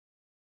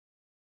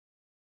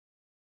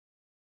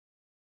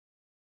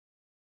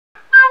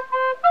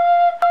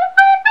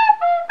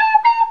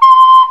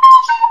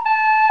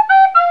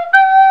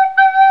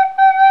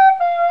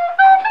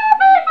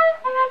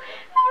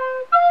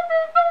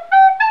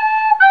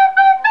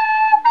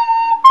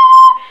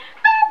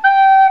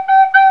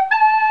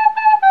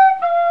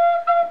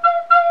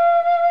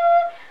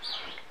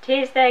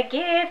'Tis the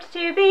gift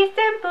to be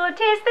simple,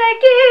 'tis the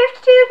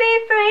gift to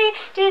be free,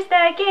 'tis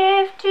the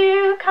gift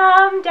to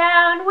come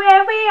down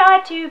where we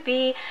ought to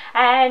be.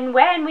 And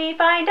when we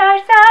find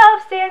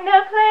ourselves in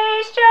the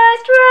place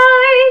just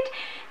right,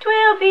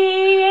 'twill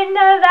be in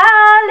the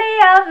valley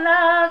of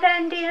love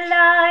and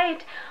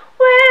delight.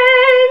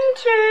 When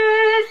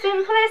true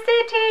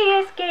simplicity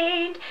is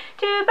gained,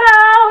 to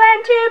bow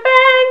and to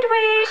bend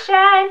we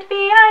shan't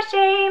be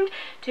ashamed.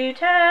 To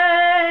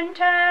turn,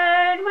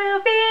 turn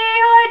will be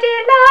our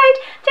delight,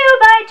 till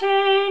by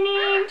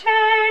turning,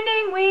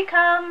 turning we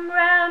come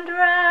round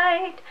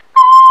right.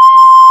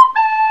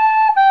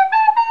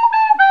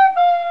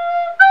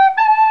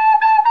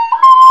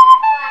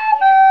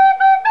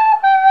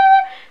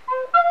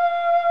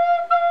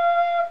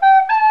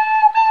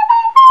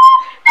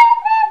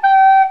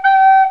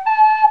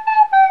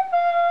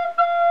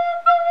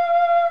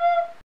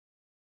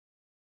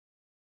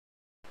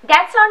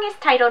 That song is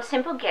titled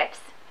Simple Gifts.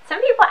 Some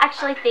people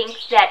actually think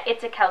that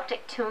it's a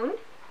Celtic tune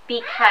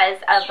because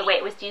of the way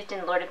it was used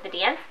in Lord of the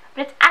Dance,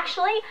 but it's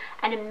actually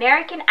an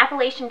American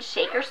Appalachian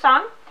Shaker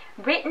song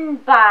written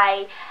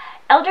by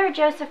Elder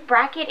Joseph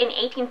Brackett in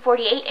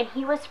 1848, and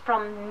he was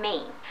from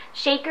Maine.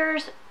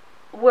 Shakers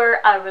were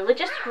a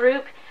religious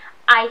group.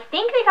 I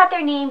think they got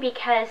their name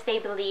because they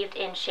believed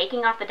in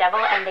shaking off the devil,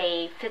 and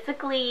they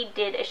physically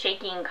did a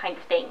shaking kind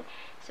of thing,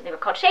 so they were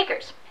called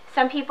Shakers.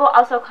 Some people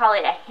also call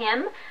it a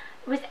hymn.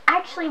 It was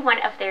actually one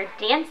of their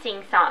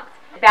dancing songs.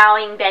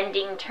 Bowing,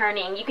 bending,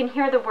 turning. You can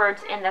hear the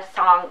words in the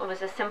song. It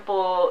was a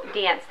simple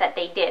dance that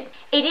they did.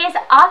 It is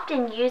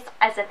often used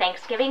as a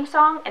Thanksgiving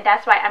song, and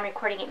that's why I'm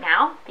recording it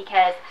now,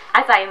 because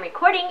as I am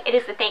recording, it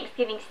is the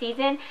Thanksgiving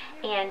season,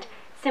 and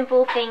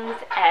simple things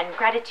and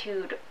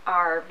gratitude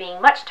are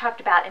being much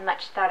talked about and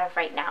much thought of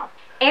right now.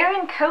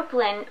 Aaron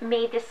Copeland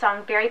made this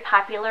song very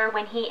popular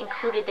when he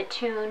included the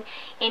tune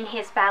in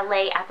his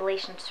ballet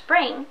Appalachian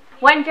Spring.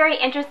 One very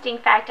interesting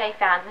fact I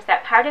found was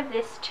that part of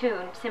this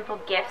tune,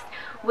 Simple Gifts,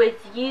 was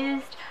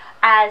used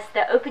as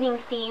the opening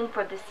theme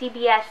for the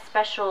CBS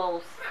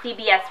special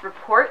CBS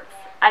Reports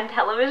on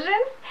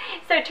television.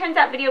 So it turns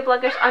out video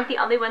bloggers aren't the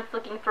only ones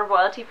looking for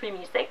royalty-free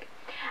music.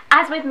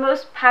 As with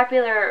most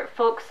popular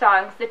folk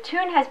songs, the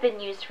tune has been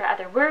used for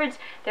other words.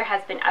 There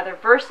has been other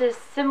verses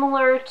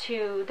similar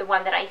to the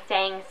one that I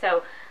sang,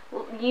 so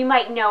you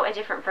might know a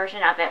different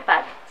version of it,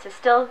 but it's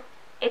still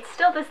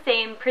the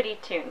same pretty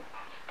tune.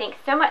 Thanks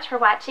so much for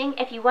watching.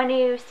 If you want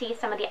to see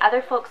some of the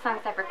other folk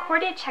songs I've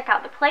recorded, check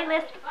out the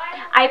playlist.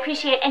 I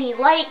appreciate any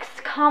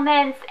likes,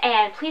 comments,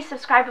 and please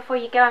subscribe before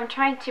you go. I'm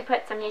trying to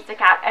put some music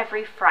out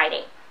every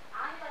Friday.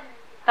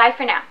 Bye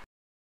for now.